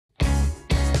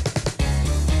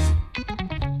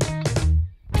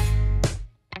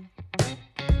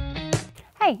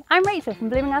Hey, I'm Rachel from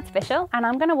Blooming Artificial, and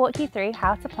I'm going to walk you through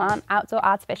how to plant outdoor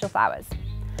artificial flowers.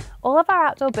 All of our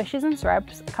outdoor bushes and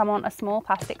shrubs come on a small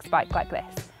plastic spike like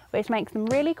this, which makes them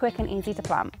really quick and easy to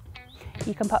plant.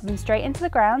 You can pop them straight into the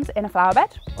ground in a flower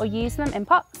bed, or use them in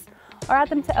pots, or add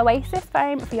them to Oasis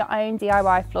foam for your own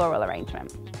DIY floral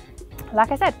arrangement.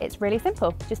 Like I said, it's really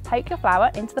simple. Just poke your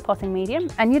flower into the potting medium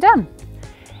and you're done.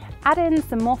 Add in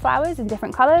some more flowers in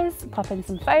different colours, pop in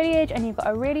some foliage, and you've got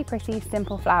a really pretty,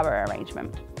 simple flower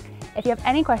arrangement. If you have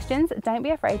any questions, don't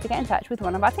be afraid to get in touch with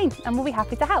one of our team and we'll be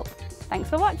happy to help. Thanks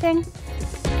for watching.